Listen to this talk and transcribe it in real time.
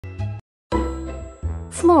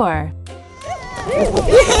Floor.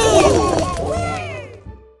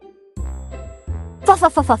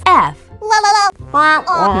 F.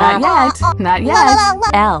 Not yet. Not yet.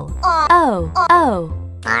 L. O. O.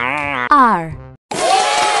 R.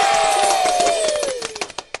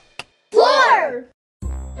 Floor.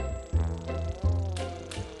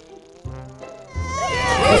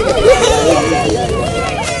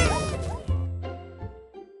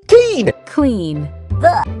 Clean. Clean.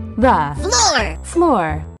 The. Floor.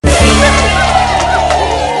 Floor.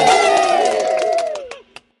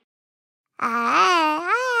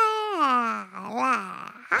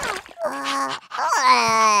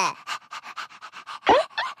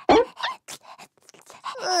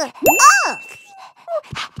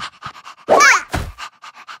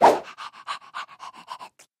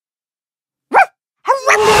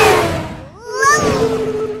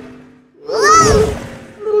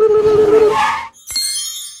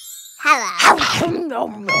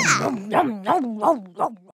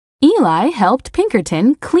 Eli helped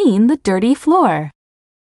Pinkerton clean the dirty floor.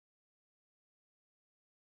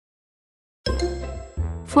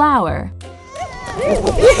 Flower.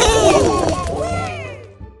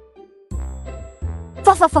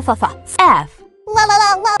 F.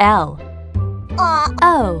 L.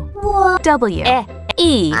 O. W.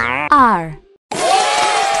 E. R.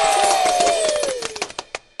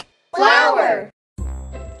 Flower.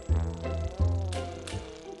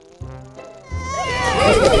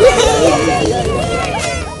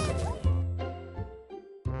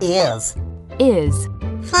 Is. Is.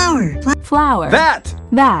 Flower. Flower. That.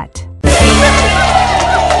 That.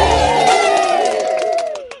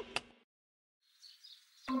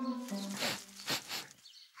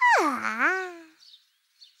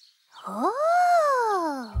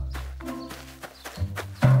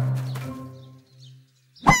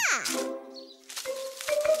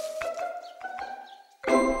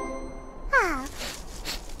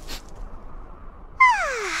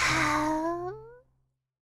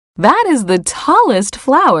 That is the tallest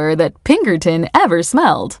flower that Pinkerton ever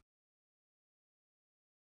smelled.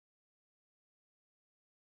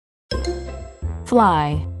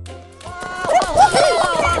 Fly.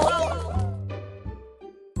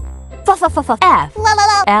 F.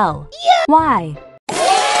 L. Y.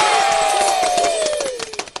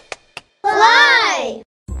 Fly.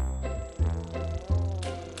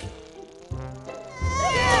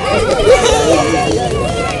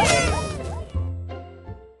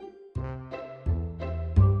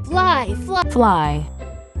 Fly. Fly. Fly.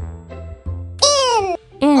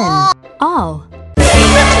 In. All.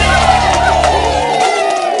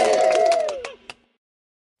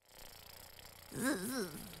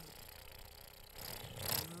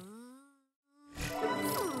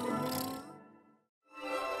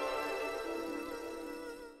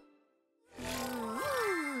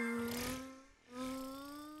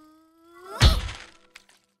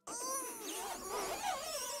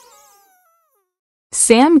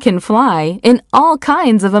 Sam can fly in all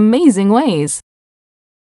kinds of amazing ways.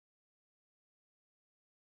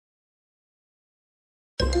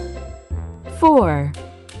 Four.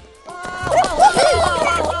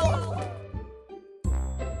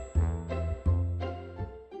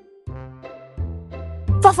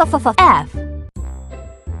 F.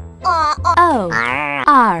 O.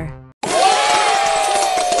 R.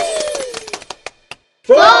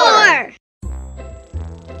 Floor.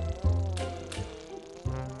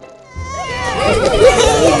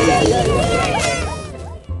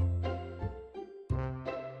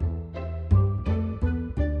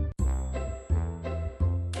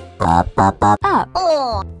 Up.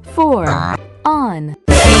 Four. On.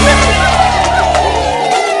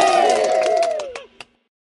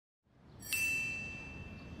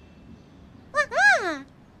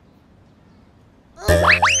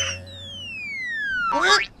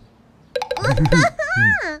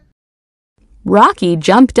 Rocky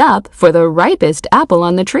jumped up for the ripest apple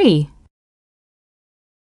on the tree.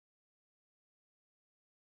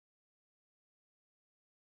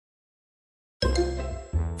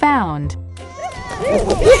 Found.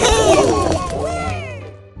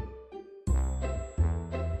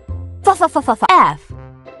 F.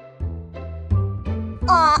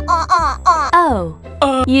 O.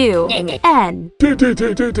 U. N.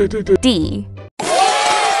 D.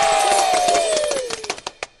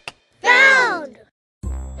 Found.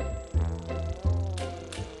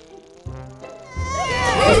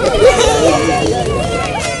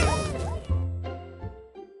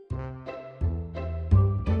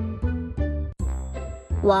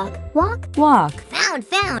 Walk, walk. Walk. Found,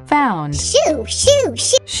 found. Found. Shoe, shoe,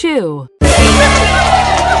 shoe. Shoe.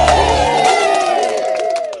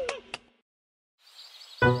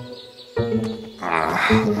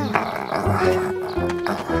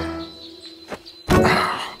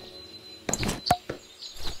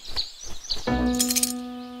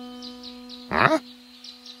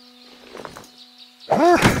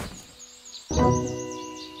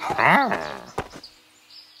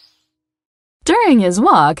 During his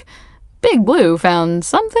walk, Big Blue found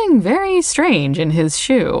something very strange in his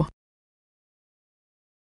shoe.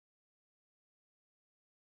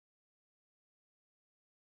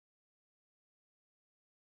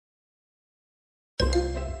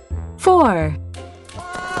 Four.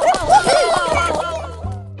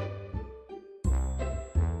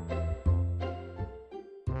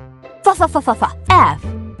 F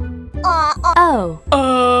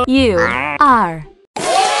O U R.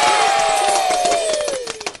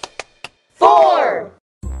 4.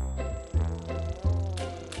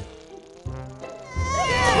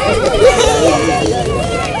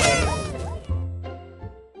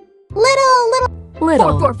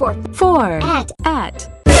 Little. Four. At.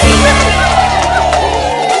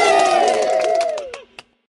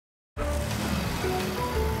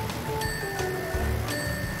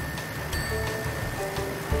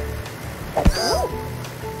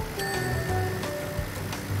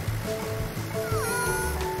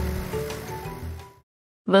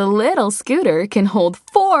 The little scooter can hold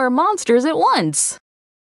 4 monsters at once.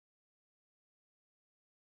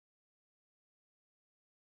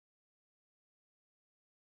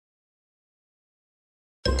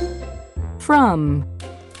 From.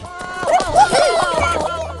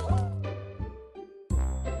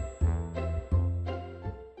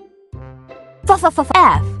 F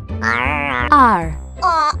R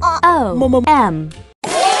O M.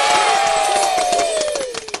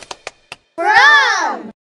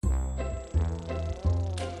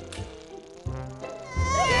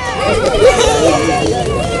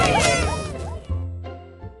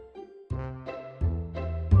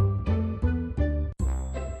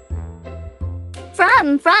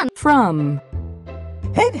 From.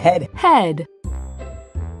 Head.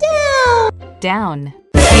 Down.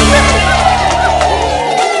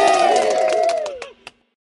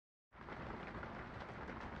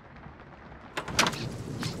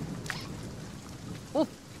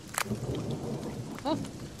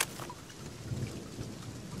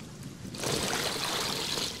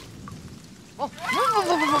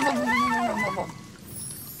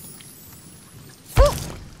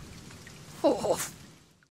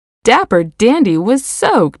 Dapper Dandy was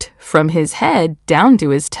soaked from his head down to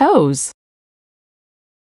his toes.